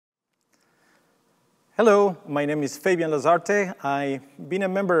Hello, my name is Fabian Lazarte. I've been a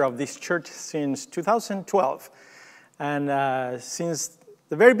member of this church since 2012. And since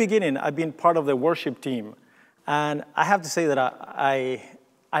the very beginning, I've been part of the worship team. And I have to say that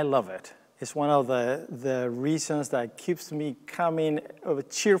I love it. It's one of the reasons that keeps me coming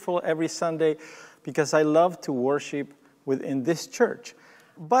cheerful every Sunday, because I love to worship within this church.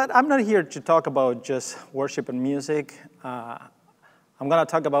 But I'm not here to talk about just worship and music. I'm going to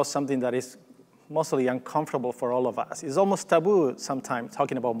talk about something that is mostly uncomfortable for all of us. It's almost taboo sometimes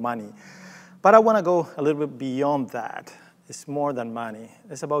talking about money. But I want to go a little bit beyond that. It's more than money.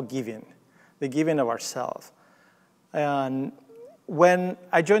 It's about giving, the giving of ourselves. And when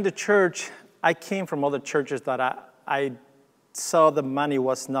I joined the church, I came from other churches that I saw the money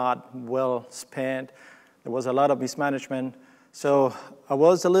was not well spent. There was a lot of mismanagement. So I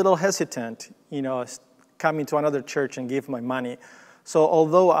was a little hesitant, coming to another church and give my money. So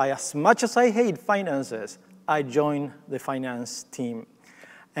although as much as I hate finances, I joined the finance team.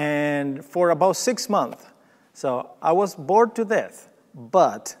 And for about 6 months, so I was bored to death,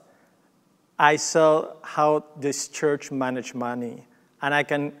 but I saw how this church managed money. And I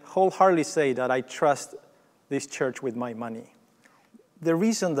can wholeheartedly say that I trust this church with my money. The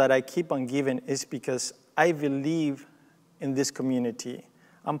reason that I keep on giving is because I believe in this community.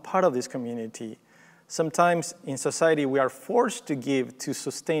 I'm part of this community. Sometimes in society, we are forced to give to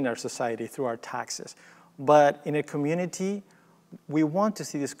sustain our society through our taxes. But in a community, we want to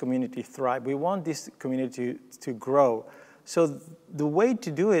see this community thrive. We want this community to grow. So the way to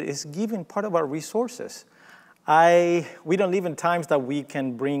do it is giving part of our resources. We don't live in times that we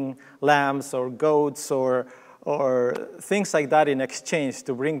can bring lambs or goats or things like that in exchange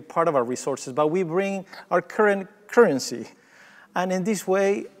to bring part of our resources, but we bring our current currency. And in this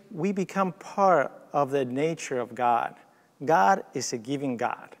way, we become part of the nature of God. God is a giving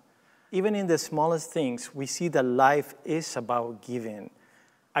God. Even in the smallest things, we see that life is about giving.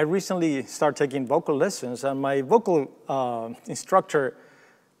 I recently started taking vocal lessons, and my vocal instructor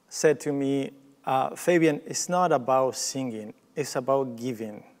said to me, Fabian, it's not about singing, it's about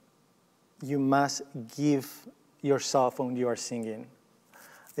giving. You must give yourself when you are singing.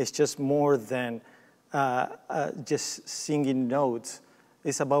 It's just more than just singing notes.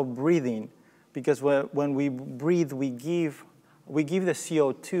 It's about breathing, because when we breathe, we give the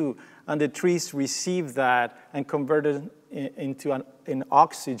CO2, and the trees receive that and convert it into an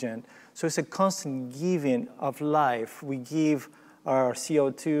oxygen. So it's a constant giving of life. We give our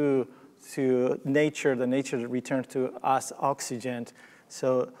CO2 to nature, the nature returns to us oxygen.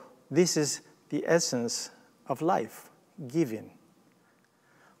 So this is the essence of life, giving.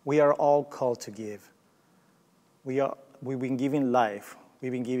 We are all called to give. We've been given life.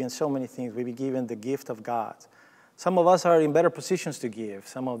 We've been given so many things. We've been given the gift of God. Some of us are in better positions to give.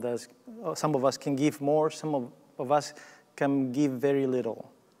 Some of us can give more. Some of us can give very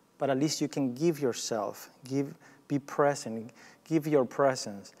little. But at least you can give yourself. Be present. Give your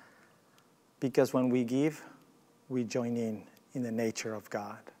presence. Because when we give, we join in the nature of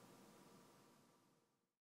God.